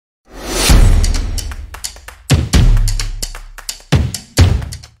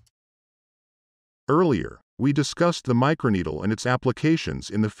Earlier, we discussed the microneedle and its applications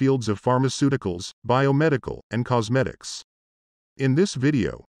in the fields of pharmaceuticals, biomedical, and cosmetics. In this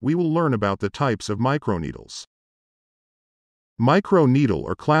video, we will learn about the types of microneedles. Microneedle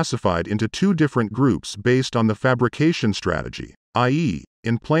are classified into two different groups based on the fabrication strategy, i.e.,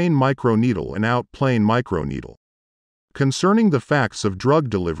 in plane microneedle and out plane microneedle. Concerning the facts of drug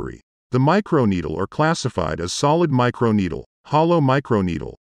delivery, the microneedle are classified as solid microneedle, hollow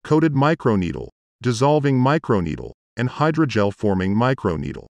microneedle, coated microneedle, dissolving microneedle, and hydrogel-forming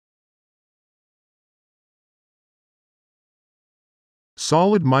microneedle.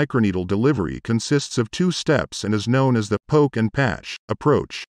 Solid microneedle delivery consists of two steps and is known as the poke and patch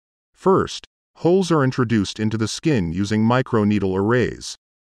approach. First, holes are introduced into the skin using microneedle arrays.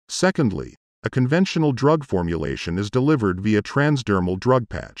 Secondly, a conventional drug formulation is delivered via transdermal drug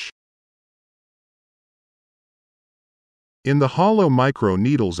patch. In the hollow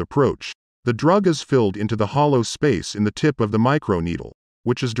microneedles approach, the drug is filled into the hollow space in the tip of the microneedle,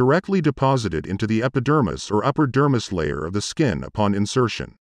 which is directly deposited into the epidermis or upper dermis layer of the skin upon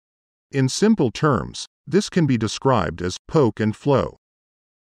insertion. In simple terms, this can be described as poke and flow.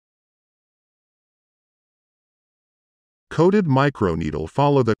 Coated microneedle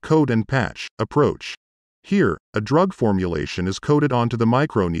follow the coat and patch approach. Here, a drug formulation is coated onto the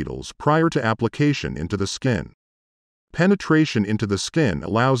microneedles prior to application into the skin. Penetration into the skin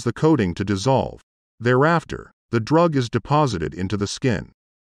allows the coating to dissolve. Thereafter, the drug is deposited into the skin.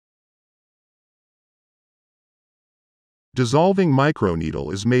 Dissolving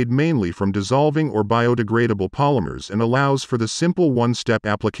microneedle is made mainly from dissolving or biodegradable polymers and allows for the simple one-step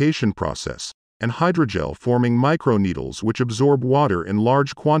application process, and hydrogel-forming microneedles which absorb water in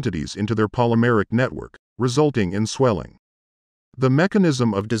large quantities into their polymeric network, resulting in swelling. The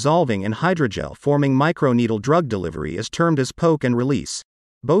mechanism of dissolving and hydrogel-forming microneedle drug delivery is termed as poke and release.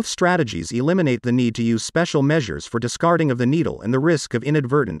 Both strategies eliminate the need to use special measures for discarding of the needle and the risk of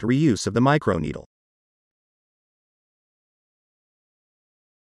inadvertent reuse of the microneedle.